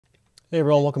Hey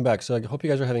everyone, welcome back. So I hope you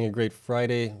guys are having a great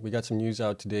Friday. We got some news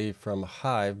out today from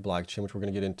Hive blockchain, which we're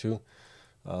going to get into.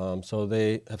 So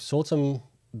they have sold some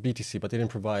BTC, but they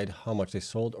didn't provide how much they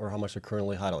sold or how much they're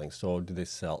currently hodling. So did they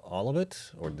sell all of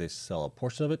it or did they sell a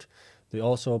portion of it? They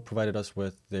also provided us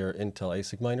with their Intel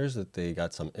Asic miners that they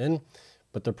got some in,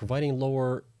 but they're providing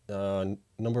lower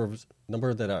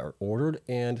number that are ordered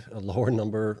and a lower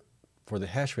number for the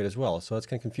hash rate as well. So that's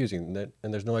kind of confusing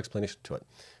and there's no explanation to it.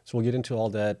 So we'll get into all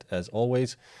that as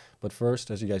always. But first,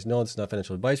 as you guys know, this is not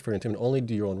financial advice for entertainment only.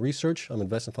 Do your own research. I'm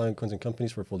investing in following coins and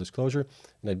companies for full disclosure.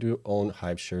 And I do own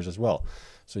Hive shares as well.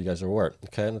 So you guys are aware.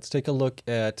 Okay, let's take a look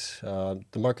at the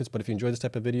markets. But if you enjoy this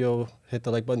type of video, hit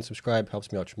the like button, subscribe,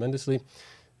 helps me out tremendously.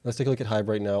 Let's take a look at Hive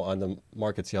right now on the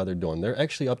market, see how they're doing. They're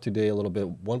actually up today a little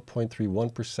bit,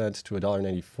 1.31% to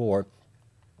 $1.94,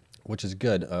 which is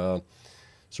good.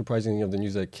 Surprisingly, of the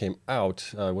news that came out,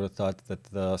 I would have thought that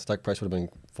the stock price would have been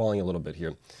falling a little bit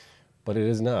here, but it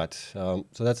is not. So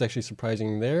that's actually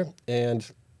surprising there. And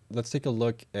let's take a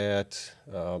look at,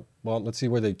 well, let's see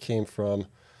where they came from,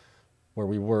 where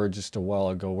we were just a while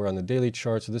ago. We're on the daily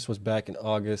chart. So this was back in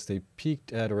August. They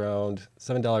peaked at around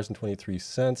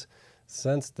 $7.23.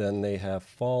 Since then, they have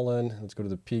fallen. Let's go to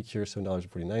the peak here,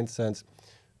 $7.49,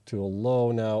 to a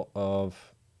low now of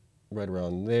right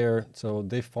around there. So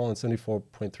they've fallen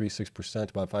 74.36%,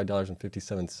 about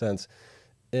 $5.57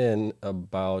 in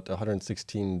about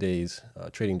 116 days,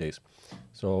 trading days.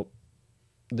 So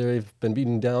they've been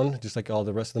beaten down just like all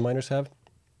the rest of the miners have.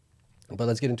 But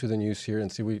let's get into the news here and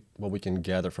see what we can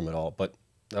gather from it all. But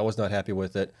I was not happy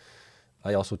with it.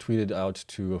 I also tweeted out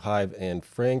to Hive and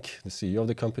Frank, the CEO of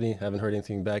the company. Haven't heard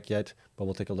anything back yet, but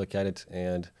we'll take a look at it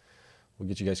and we'll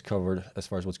get you guys covered as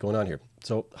far as what's going on here.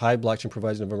 So Hive blockchain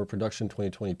provides November production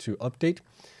 2022 update.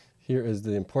 Here is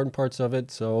the important parts of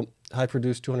it. So Hive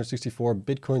produced 264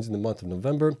 Bitcoins in the month of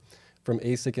November from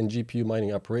ASIC and GPU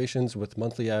mining operations with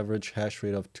monthly average hash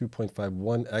rate of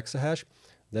 2.51 exahash.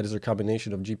 That is a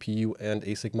combination of GPU and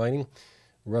ASIC mining,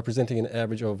 representing an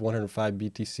average of 105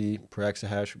 BTC per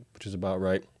exahash, which is about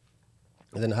right.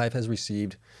 And then Hive has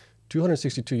received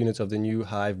 262 units of the new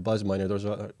Hive Buzz miner. Those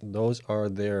are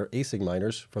their ASIC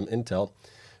miners from Intel,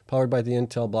 powered by the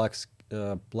Intel block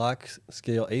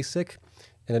scale ASIC.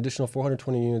 An additional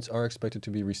 420 units are expected to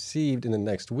be received in the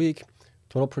next week.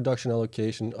 Total production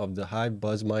allocation of the Hive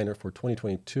Buzz miner for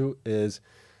 2022 is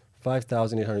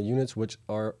 5,800 units, which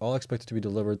are all expected to be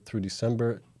delivered through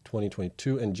December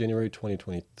 2022 and January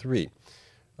 2023.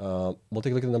 We'll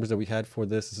take a look at the numbers that we had for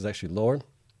this. This is actually lower.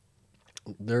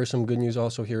 There is some good news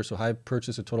also here. So Hive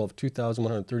purchased a total of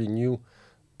 2,130 new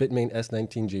Bitmain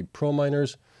S19J Pro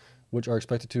miners, which are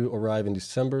expected to arrive in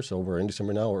December. So we're in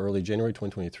December now, or early January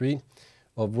 2023,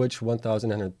 of which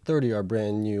 1,930 are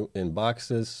brand new in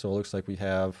boxes. So it looks like we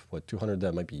have, 200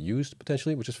 that might be used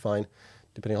potentially, which is fine,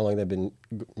 depending on how long they've been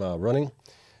running.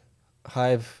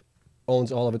 Hive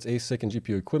owns all of its ASIC and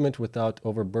GPU equipment without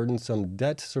overburdensome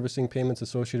debt servicing payments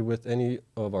associated with any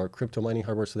of our crypto mining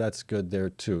hardware. So that's good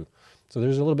there too. So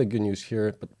there's a little bit good news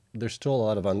here, but there's still a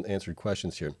lot of unanswered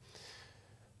questions here.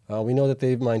 We know that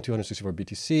they've mined 264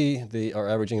 BTC. They are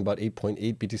averaging about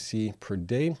 8.8 BTC per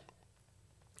day.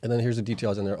 And then here's the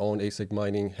details on their own ASIC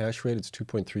mining hash rate. It's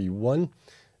 2.31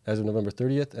 as of November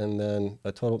 30th. And then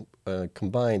a total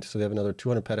combined, so they have another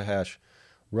 200 petahash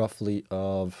roughly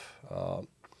of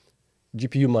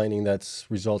GPU mining that's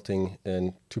resulting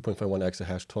in 2.51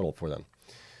 exahash total for them.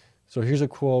 So here's a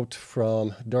quote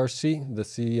from Darcy, the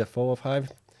CFO of Hive.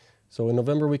 So in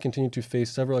November, we continue to face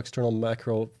several external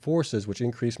macro forces which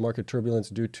increase market turbulence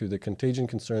due to the contagion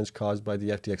concerns caused by the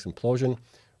FTX implosion,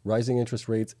 rising interest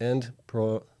rates, and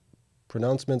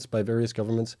pronouncements by various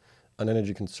governments on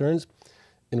energy concerns.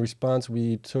 In response,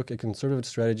 we took a conservative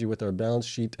strategy with our balance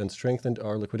sheet and strengthened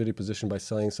our liquidity position by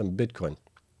selling some Bitcoin.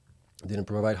 They didn't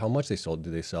provide how much they sold.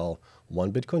 Did they sell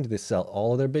one Bitcoin? Did they sell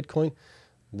all of their Bitcoin?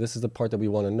 This is the part that we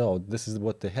want to know. This is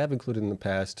what they have included in the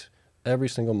past, every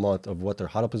single month of what their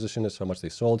HODL position is, how much they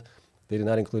sold. They did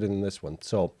not include it in this one.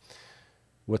 So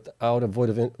without a void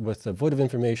of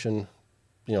information,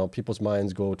 people's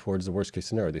minds go towards the worst case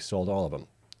scenario. They sold all of them.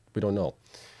 We don't know.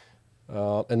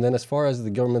 And then as far as the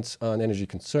governments on energy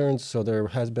concerns, so there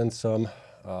has been some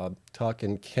talk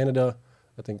in Canada,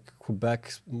 I think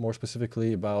Quebec more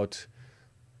specifically, about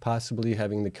possibly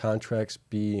having the contracts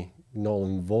be null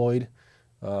and void.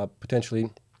 Potentially,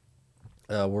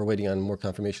 we're waiting on more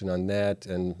confirmation on that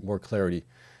and more clarity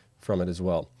from it as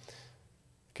well.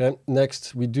 Okay,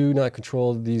 next, we do not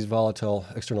control these volatile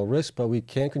external risks, but we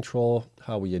can control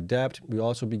how we adapt. We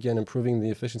also begin improving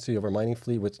the efficiency of our mining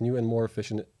fleet with new and more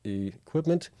efficient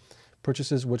equipment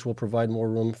purchases, which will provide more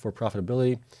room for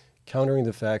profitability. countering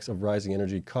the facts of rising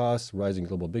energy costs, rising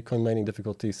global Bitcoin mining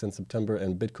difficulty since September,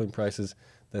 and Bitcoin prices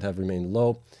that have remained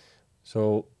low.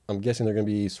 So I'm guessing they're going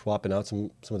to be swapping out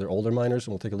some of their older miners,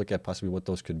 and we'll take a look at possibly what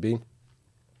those could be,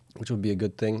 which would be a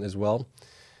good thing as well.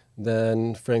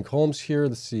 Then Frank Holmes here,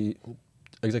 the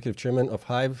executive chairman of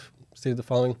Hive, stated the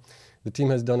following: the team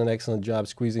has done an excellent job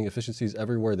squeezing efficiencies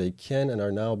everywhere they can and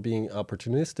are now being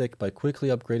opportunistic by quickly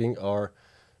upgrading our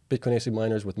Bitcoin ASIC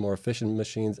miners with more efficient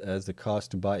machines, as the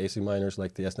cost to buy ASIC miners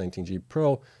like the S19G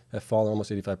Pro have fallen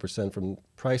almost 85% from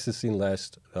prices seen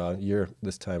last year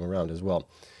this time around as well,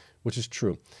 which is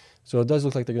true. So it does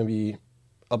look like they're going to be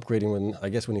upgrading. I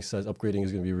guess when he says upgrading,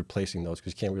 is going to be replacing those,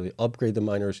 because you can't really upgrade the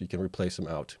miners, you can replace them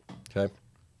out. Okay,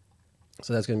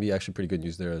 so that's going to be actually pretty good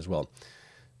news there as well.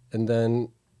 And then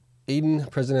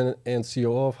Aiden, president and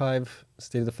COO of Hive,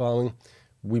 stated the following: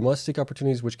 we must seek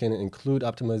opportunities which can include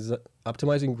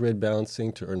optimizing grid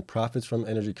balancing to earn profits from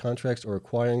energy contracts or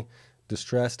acquiring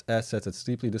distressed assets at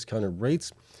steeply discounted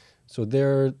rates. So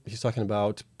there he's talking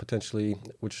about potentially,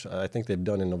 which I think they've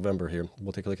done in November here.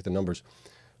 We'll take a look at the numbers.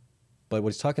 But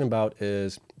what he's talking about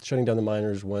is shutting down the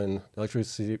miners when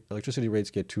electricity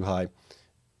rates get too high,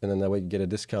 and then that way you get a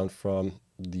discount from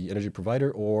the energy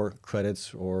provider or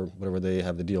credits or whatever they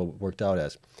have the deal worked out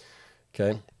as.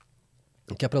 Okay.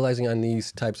 Capitalizing on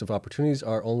these types of opportunities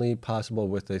are only possible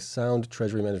with a sound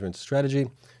treasury management strategy,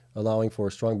 allowing for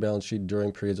a strong balance sheet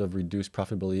during periods of reduced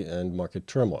profitability and market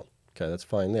turmoil. Okay, that's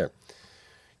fine there.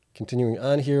 Continuing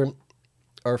on here,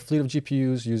 our fleet of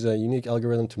GPUs use a unique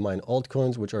algorithm to mine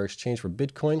altcoins, which are exchanged for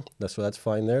Bitcoin. That's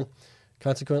fine there.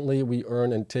 Consequently, we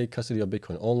earn and take custody of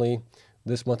Bitcoin only.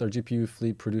 This month, our GPU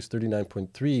fleet produced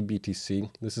 39.3 BTC.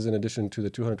 This is in addition to the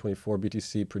 224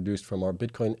 BTC produced from our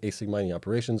Bitcoin ASIC mining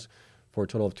operations, for a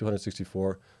total of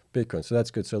 264 Bitcoin. So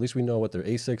that's good. So at least we know what their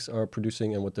ASICs are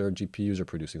producing and what their GPUs are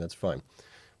producing. That's fine.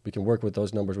 We can work with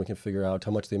those numbers. We can figure out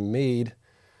how much they made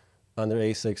on their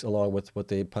ASICs along with what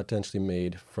they potentially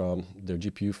made from their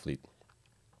GPU fleet.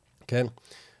 Okay.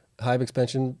 Hive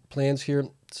expansion plans here.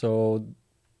 So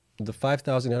the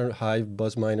 5,800 Hive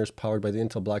buzz miners powered by the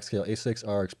Intel Blockscale ASICs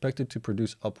are expected to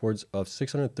produce upwards of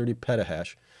 630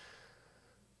 petahash.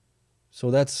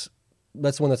 So that's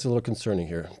one that's a little concerning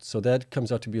here. So that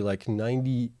comes out to be like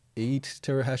 98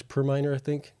 terahash per miner, I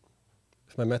think,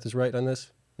 if my math is right on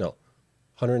this. No,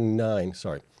 109,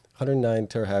 sorry. 109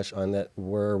 terahash on that,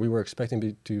 where we were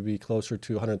expecting to be closer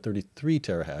to 133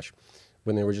 terahash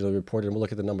when they originally reported. And we'll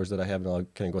look at the numbers that I have, and I'll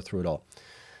kind of go through it all.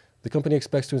 The company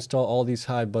expects to install all these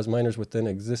Hive buzz miners within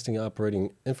existing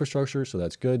operating infrastructure, so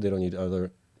that's good. They don't need they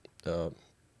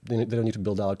don't need to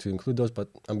build out to include those, but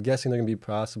I'm guessing they're going to be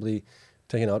possibly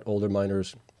taking out older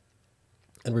miners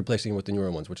and replacing them with the newer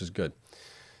ones, which is good.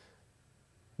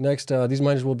 Next, these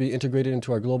miners will be integrated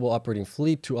into our global operating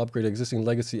fleet to upgrade existing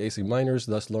legacy ASIC miners,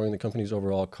 thus lowering the company's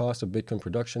overall cost of Bitcoin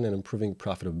production and improving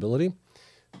profitability.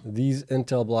 These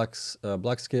Intel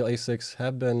Blockscale ASICs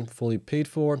have been fully paid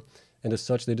for, and as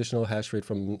such, the additional hash rate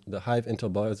from the Hive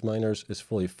Intel buzz miners is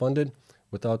fully funded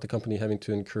without the company having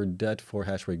to incur debt for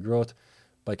hash rate growth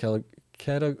by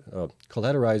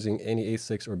collateralizing any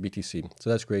ASICs or BTC.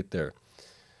 So that's great there.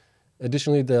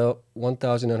 Additionally, the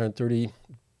 1,930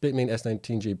 Bitmain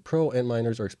S19J Pro end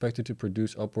miners are expected to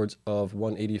produce upwards of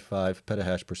 185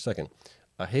 petahash per second.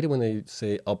 I hate it when they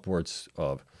say upwards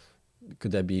of.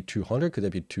 Could that be 200? Could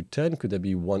that be 210? Could that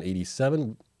be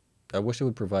 187? I wish it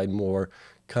would provide more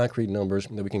concrete numbers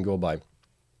that we can go by,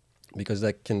 because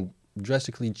that can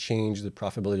drastically change the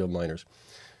profitability of miners,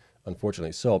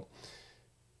 unfortunately. So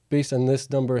based on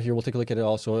this number here, we'll take a look at it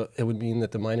also. It would mean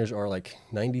that the miners are like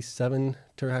 97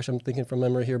 terahash, I'm thinking from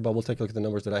memory here, but we'll take a look at the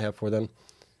numbers that I have for them.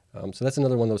 So that's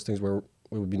another one of those things where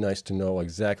it would be nice to know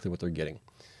exactly what they're getting.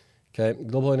 Okay,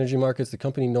 global energy markets. The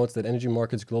company notes that energy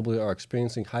markets globally are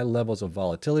experiencing high levels of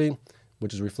volatility,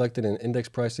 which is reflected in index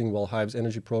pricing, while Hive's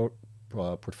energy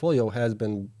portfolio has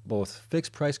been both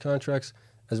fixed price contracts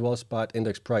as well as spot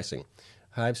index pricing.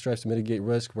 Hive strives to mitigate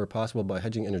risk where possible by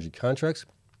hedging energy contracts.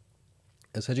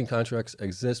 As hedging contracts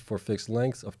exist for fixed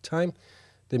lengths of time,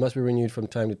 they must be renewed from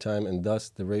time to time, and thus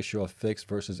the ratio of fixed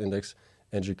versus index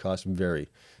energy costs vary.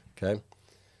 Okay,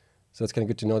 so that's kind of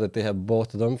good to know that they have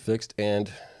both of them, fixed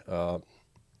and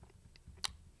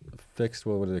fixed.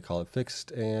 What do they call it?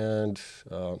 Fixed and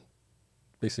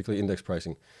basically index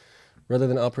pricing. Rather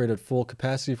than operate at full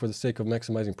capacity for the sake of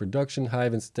maximizing production,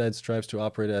 Hive instead strives to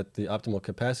operate at the optimal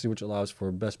capacity, which allows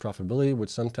for best profitability, which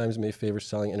sometimes may favor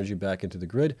selling energy back into the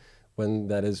grid when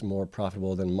that is more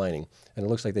profitable than mining. And it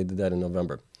looks like they did that in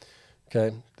November.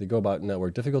 Okay, they go about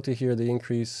network difficulty here. They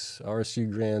increase RSU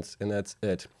grants, and that's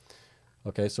it.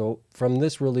 Okay, so from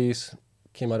this release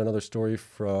came out another story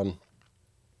from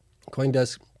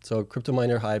CoinDesk So crypto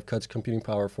miner Hive cuts computing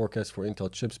power forecast for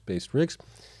Intel chips-based rigs.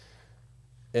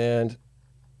 And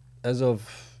as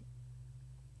of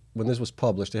when this was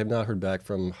published, they have not heard back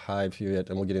from Hive here yet,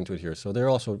 and we'll get into it here. So they're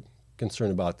also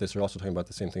concerned about this. They're also talking about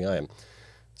the same thing I am.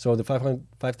 So the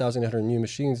 5,800 new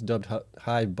machines dubbed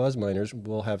Hive buzz miners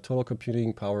will have total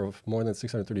computing power of more than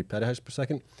 630 petahash per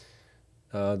second.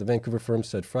 The Vancouver firm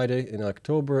said Friday. In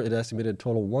October, it estimated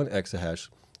total 1 exahash,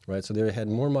 right? So they had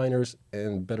more miners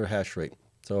and better hash rate.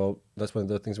 So that's one of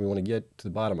the things we want to get to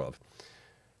the bottom of.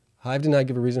 Hive did not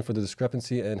give a reason for the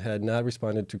discrepancy and had not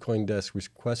responded to CoinDesk's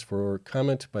request for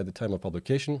comment by the time of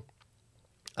publication.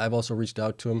 I've also reached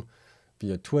out to him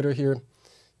via Twitter here.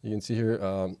 You can see here,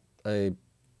 I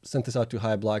sent this out to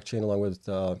Hive blockchain along with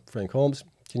Frank Holmes.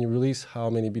 Can you release how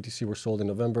many BTC were sold in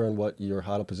November and what your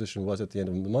HODL position was at the end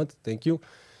of the month? Thank you.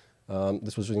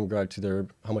 This was in regard to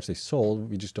how much they sold.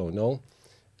 We just don't know.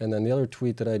 And then the other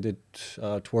tweet that I did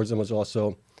towards them was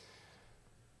also,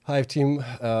 Hive team,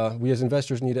 we as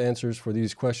investors need answers for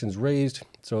these questions raised.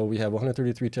 So we have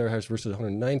 133 terahash versus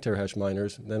 109 terahash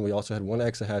miners. Then we also had 1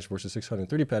 exahash versus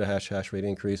 630 petahash hash rate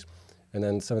increase. And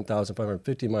then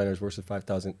 7,550 miners versus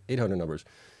 5,800 numbers.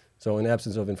 So in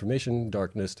absence of information,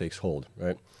 darkness takes hold,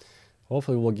 right?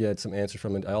 Hopefully we'll get some answers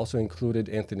from it. I also included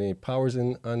Anthony Powers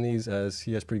on these, as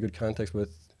he has pretty good context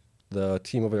with the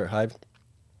team over there at Hive.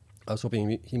 I was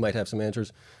hoping he might have some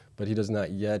answers, but he does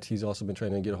not yet. He's also been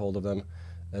trying to get a hold of them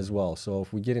as well. So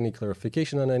if we get any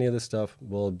clarification on any of this stuff,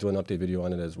 we'll do an update video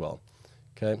on it as well.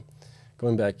 Okay,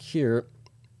 going back here.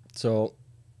 So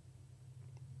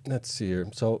let's see here.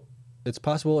 So it's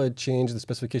possible it changed the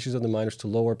specifications of the miners to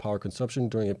lower power consumption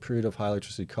during a period of high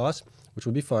electricity costs, which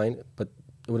would be fine, but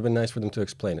it would have been nice for them to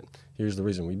explain it. Here's the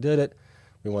reason we did it.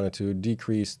 We wanted to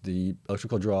decrease the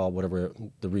electrical draw, whatever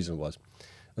the reason was.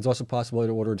 It's also possible it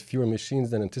ordered fewer machines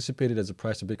than anticipated as the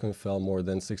price of Bitcoin fell more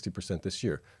than 60% this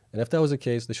year. And if that was the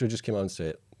case, they should have just came out and say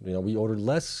it. You know, we ordered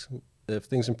less. If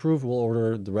things improve, we'll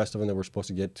order the rest of them that we're supposed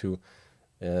to get to,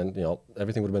 and you know,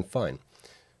 everything would have been fine.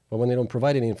 But when they don't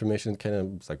provide any information, kind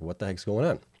of it's like, what the heck's going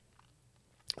on?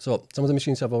 So some of the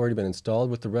machines have already been installed,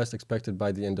 with the rest expected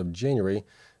by the end of January.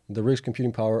 The rig's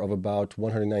computing power of about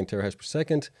 109 terahash per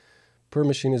second per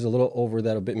machine is a little over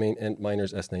that of Bitmain and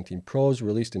Miner's S19 Pros,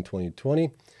 released in 2020.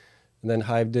 And then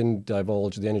Hive didn't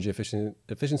divulge the energy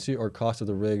efficiency or cost of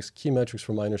the rigs, key metrics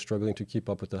for miners struggling to keep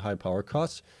up with the high power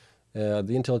costs. The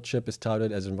Intel chip is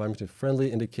touted as environmentally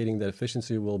friendly, indicating that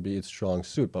efficiency will be its strong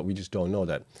suit, but we just don't know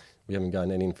that. We haven't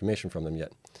gotten any information from them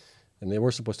yet. And they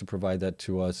were supposed to provide that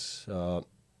to us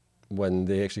when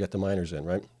they actually got the miners in,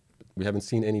 right? We haven't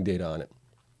seen any data on it.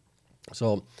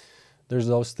 So there's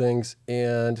those things.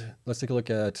 And let's take a look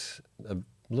at a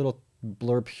little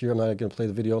blurb here. I'm not going to play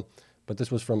the video, but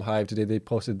this was from Hive today. They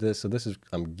posted this. So this is,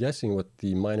 I'm guessing, what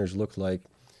the miners look like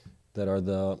that are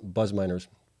the buzz miners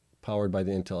powered by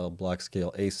the Intel block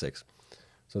scale Asics.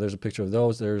 So there's a picture of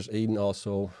those. There's Aiden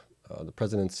also, the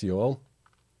president and COO,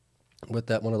 with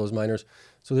that one of those miners.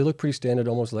 So they look pretty standard,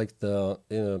 almost like the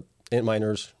ant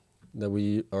miners that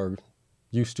we are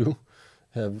used to,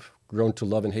 have grown to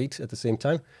love and hate at the same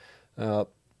time.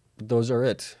 Those are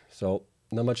it. So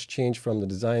not much change from the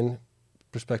design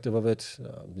perspective of it.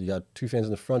 You got 2 fans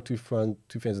in the front, 2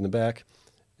 fans in the back,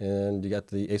 and you got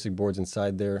the ASIC boards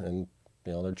inside there, and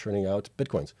you know, they're churning out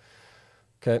Bitcoins.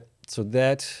 Okay, so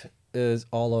that is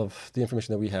all of the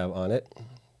information that we have on it.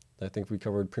 I think we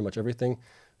covered pretty much everything.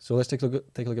 So let's take a look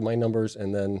at my numbers,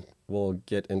 and then we'll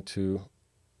get into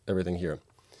everything here.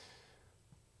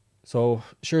 So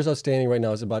shares outstanding right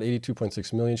now is about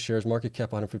 82.6 million shares, market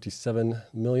cap 157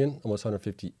 million, almost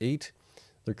 158.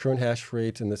 Their current hash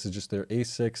rate, and this is just their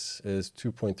ASICs, is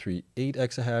 2.38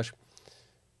 exahash.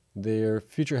 Their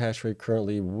future hash rate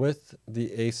currently with the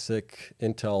ASIC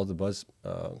Intel, the buzz,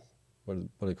 what do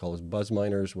they call those, buzz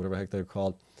miners, whatever the heck they're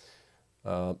called,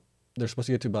 they're supposed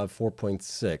to get to about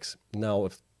 4.6. Now,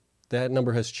 if that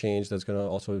number has changed, that's going to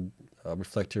also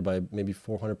reflect here by maybe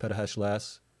 400 petahash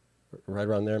less, right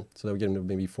around there, so that we get into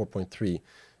maybe 4.3.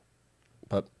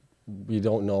 But we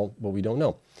don't know what we don't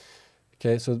know.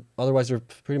 Okay, so otherwise they're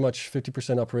pretty much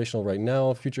 50% operational right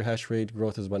now. Future hash rate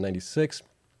growth is about 96.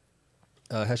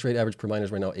 Hash rate average per miner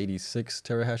is right now 86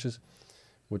 terahashes,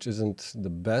 which isn't the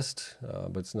best,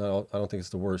 but it's not, I don't think it's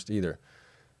the worst either.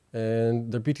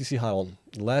 And their BTC HODL,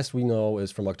 last we know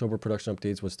is from October production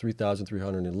updates, was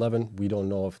 3,311. We don't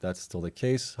know if that's still the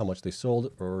case, how much they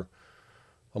sold, or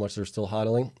how much they're still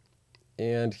HODLing.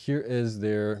 And here is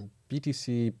their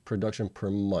BTC production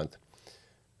per month.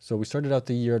 So we started out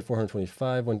the year at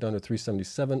 425, went down to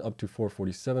 377, up to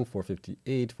 447,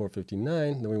 458,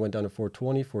 459. Then we went down to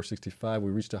 420, 465. We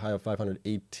reached a high of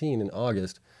 518 in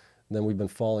August. Then we've been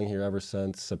falling here ever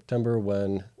since September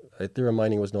when Ethereum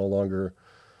mining was no longer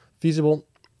feasible.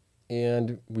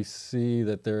 And we see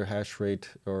that their hash rate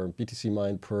or BTC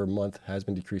mined per month has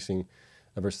been decreasing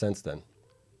ever since then.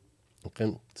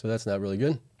 Okay, so that's not really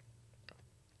good.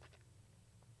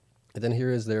 And then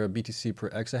here is their BTC per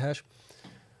exahash.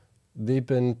 They've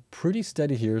been pretty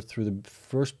steady here through the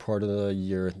first part of the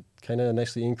year, kind of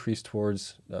nicely increased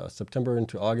towards September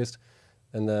into August.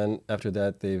 And then after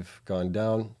that, they've gone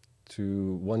down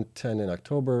to 110 in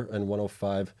October and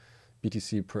 105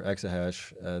 BTC per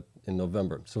exahash in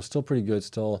November. So still pretty good,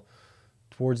 still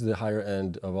towards the higher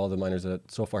end of all the miners that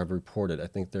so far have reported. I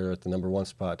think they're at the #1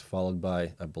 spot, followed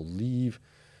by, I believe,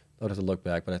 I'll have to look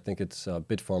back, but I think it's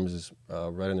Bitfarms is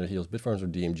right on their heels. Bitfarms or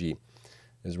DMG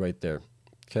is right there.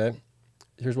 Okay,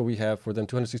 here's what we have for them,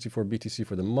 264 BTC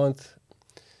for the month.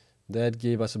 That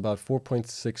gave us about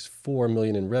 4.64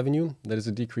 million in revenue. That is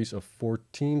a decrease of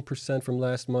 14% from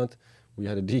last month. We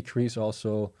had a decrease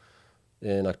also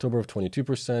in October of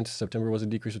 22%. September was a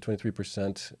decrease of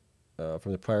 23%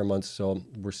 from the prior months. So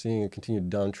we're seeing a continued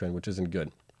downtrend, which isn't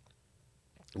good.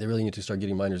 They really need to start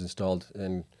getting miners installed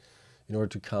and in order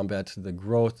to combat the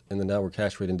growth in the network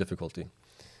hash rate and difficulty.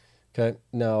 Okay,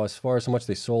 now as far as how much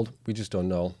they sold, we just don't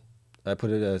know. I put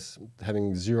it as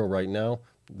having 0 right now.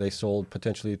 They sold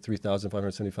potentially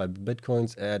 3,575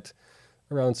 Bitcoins at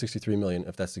around 63 million,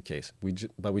 if that's the case.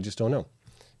 But we just don't know.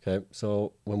 Okay,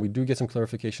 so when we do get some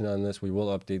clarification on this, we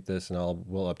will update this, and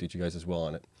we'll update you guys as well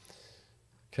on it.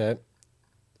 Okay,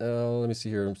 let me see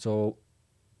here. So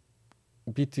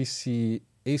BTC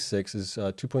Asic is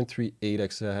 2.38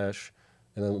 exahash,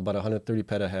 and then about 130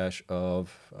 petahash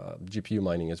of GPU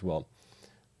mining as well.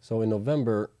 So in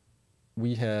November,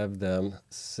 we have them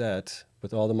set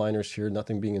with all the miners here,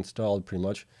 nothing being installed pretty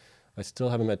much. I still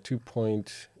have them at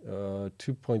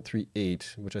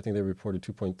 2.38, which I think they reported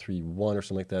 2.31 or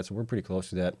something like that. So we're pretty close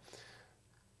to that.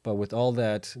 But with all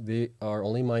that, they are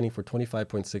only mining for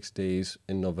 25.6 days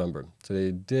in November. So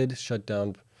they did shut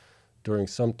down during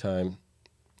some time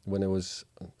when it was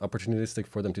opportunistic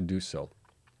for them to do so.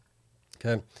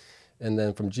 Okay, and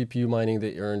then from GPU mining,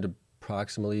 they earned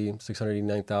approximately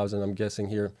 689,000, I'm guessing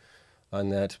here, on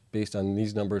that based on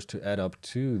these numbers to add up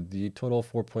to the total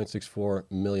 4.64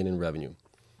 million in revenue,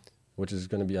 which is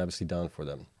going to be obviously down for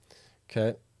them.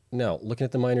 Okay, now looking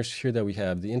at the miners here that we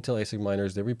have, the Intel Asic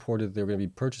miners, they reported they were going to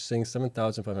be purchasing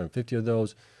 7,550 of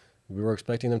those. We were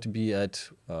expecting them to be at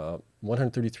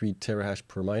 133 terahash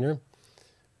per miner.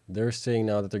 They're saying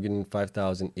now that they're getting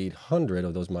 5,800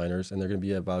 of those miners, and they're going to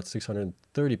be at about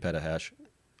 630 petahash.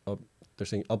 They're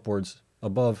saying upwards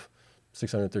above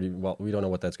 630, well, we don't know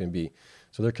what that's going to be.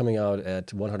 So they're coming out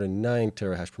at 109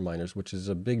 terahash per miners, which is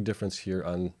a big difference here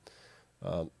on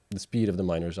the speed of the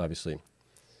miners, obviously.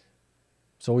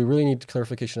 So we really need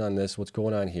clarification on this, what's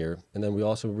going on here. And then we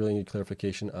also really need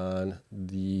clarification on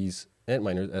these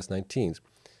Antminers S19s.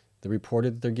 They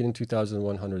reported that they're getting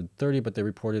 2,130, but they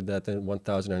reported that the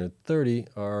 1,930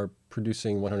 are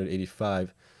producing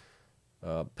 185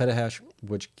 petahash,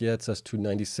 which gets us to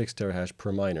 96 terahash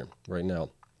per miner right now.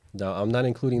 Now, I'm not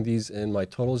including these in my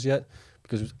totals yet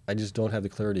because I just don't have the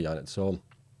clarity on it. So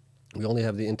we only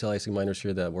have the Intel Asic miners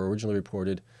here that were originally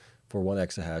reported for 1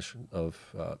 exahash of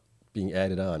being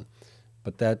added on.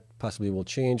 But that possibly will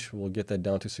change. We'll get that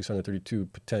down to 632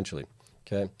 potentially.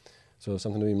 Okay, so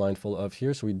something to be mindful of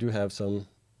here. So we do have some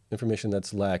information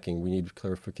that's lacking. We need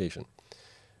clarification.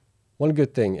 One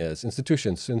good thing is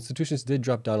institutions. So institutions did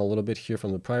drop down a little bit here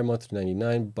from the prior month to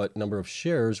 99, but number of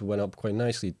shares went up quite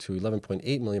nicely to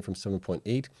 11.8 million from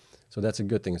 7.8. So that's a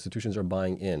good thing. Institutions are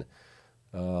buying in.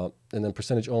 And then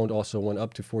percentage owned also went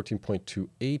up to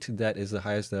 14.28. That is the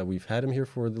highest that we've had them here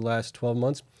for the last 12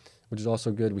 months, which is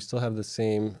also good. We still have the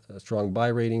same strong buy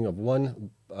rating of 1,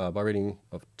 buy rating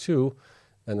of 2,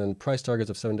 and then price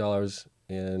targets of $7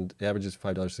 and the average is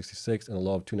 $5.66 and a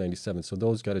low of $2.97. So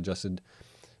those got adjusted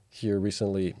here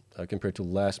recently compared to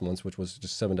last month's, which was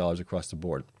just $7 across the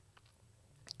board.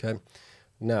 Okay,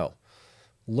 now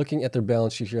looking at their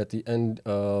balance sheet here at the end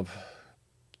of,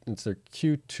 it's their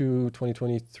Q2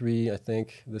 2023, I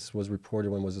think this was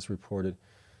reported. When was this reported?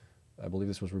 I believe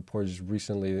this was reported just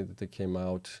recently that they came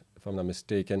out, if I'm not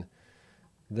mistaken.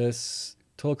 This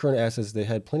total current assets, they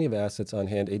had plenty of assets on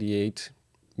hand, 88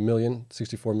 million,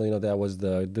 64 million of that was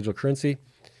the digital currency.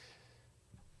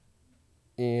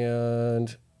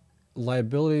 And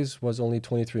liabilities was only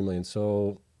 23 million.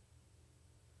 So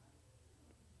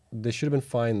they should have been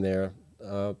fine there.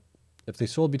 If they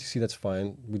sold BTC, that's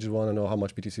fine. We just want to know how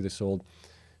much BTC they sold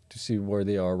to see where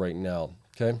they are right now.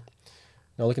 Okay.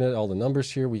 Now looking at all the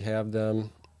numbers here, we have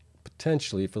them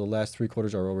potentially for the last 3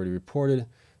 quarters are already reported.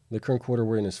 The current quarter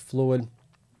we're in is fluid.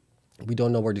 We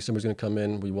don't know where December is going to come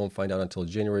in. We won't find out until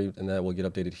January, and that will get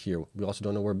updated here. We also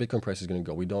don't know where Bitcoin price is going to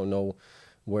go. We don't know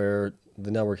where the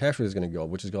network hash rate is going to go,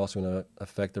 which is also going to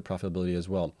affect their profitability as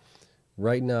well.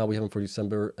 Right now, we have them for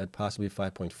December at possibly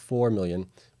 5.4 million,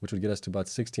 which would get us to about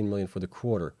 16 million for the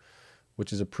quarter,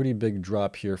 which is a pretty big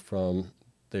drop here from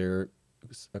their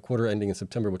quarter ending in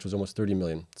September, which was almost 30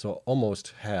 million. So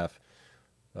almost half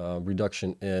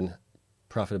reduction in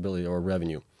profitability or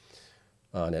revenue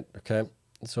on it, okay?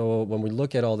 So when we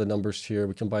look at all the numbers here,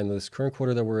 we combine this current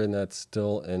quarter that we're in that's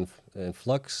still in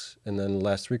flux, and then the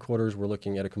last 3 quarters, we're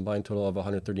looking at a combined total of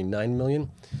 139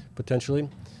 million, potentially.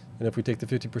 And if we take the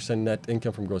 50% net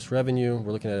income from gross revenue,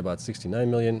 we're looking at about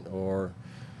 69 million, or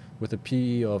with a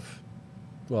PE of,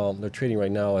 well, they're trading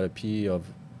right now at a PE of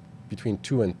between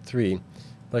 2 and 3,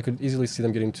 but I could easily see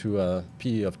them getting to a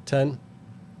PE of 10,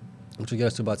 which would get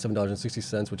us to about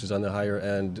 $7.60, which is on the higher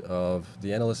end of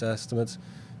the analyst estimates,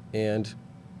 and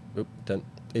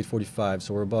 845,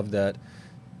 so we're above that.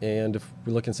 And if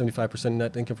we're looking at 75%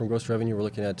 net income from gross revenue, we're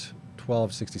looking at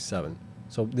 1267.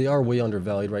 So they are way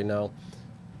undervalued right now.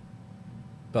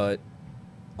 But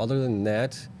other than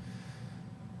that,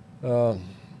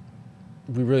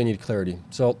 we really need clarity.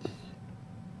 So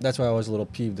that's why I was a little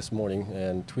peeved this morning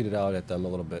and tweeted out at them a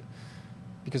little bit,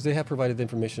 because they have provided the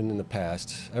information in the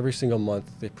past. Every single month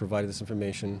they've provided this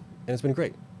information, and it's been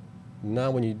great.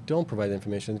 Now when you don't provide the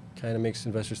information, it kind of makes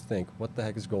investors think, what the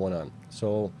heck is going on?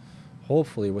 So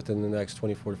hopefully within the next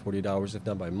 24 to 48 hours, if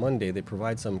not by Monday, they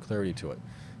provide some clarity to it.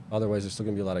 Otherwise, there's still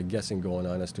going to be a lot of guessing going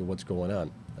on as to what's going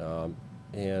on.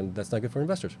 And that's not good for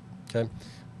investors, okay?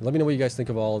 Let me know what you guys think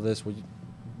of all of this,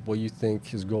 what you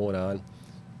think is going on.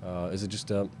 Is it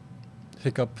just a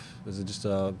hiccup? Is it just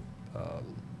a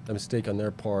mistake on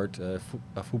their part, a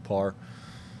faux pas?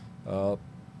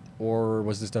 Or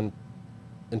was this done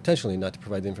intentionally not to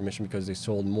provide the information because they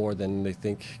sold more than they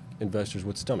think investors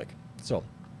would stomach? So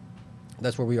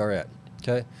that's where we are at,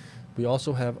 okay? We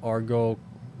also have Argo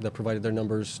that provided their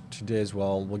numbers today as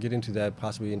well. We'll get into that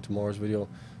possibly in tomorrow's video.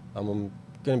 I'm going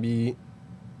to be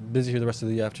busy here the rest of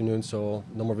the afternoon, so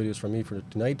no more videos from me for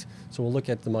tonight. So we'll look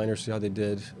at the miners, see how they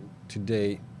did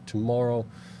today, tomorrow,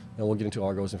 and we'll get into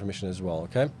Argo's information as well,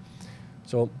 okay?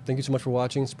 So thank you so much for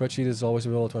watching. Spreadsheet is always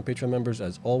available to my Patreon members,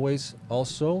 as always.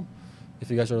 Also, if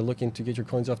you guys are looking to get your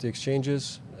coins off the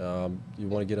exchanges, you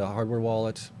want to get a hardware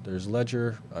wallet, there's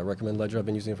Ledger. I recommend Ledger. I've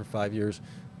been using it for 5 years.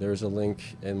 There's a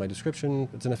link in my description.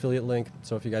 It's an affiliate link.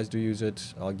 So if you guys do use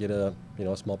it, I'll get a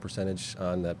small percentage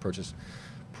on that purchase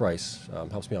price.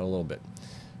 Helps me out a little bit.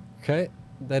 Okay,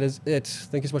 that is it.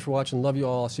 Thank you so much for watching. Love you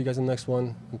all. I'll see you guys in the next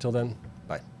one. Until then,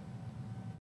 bye.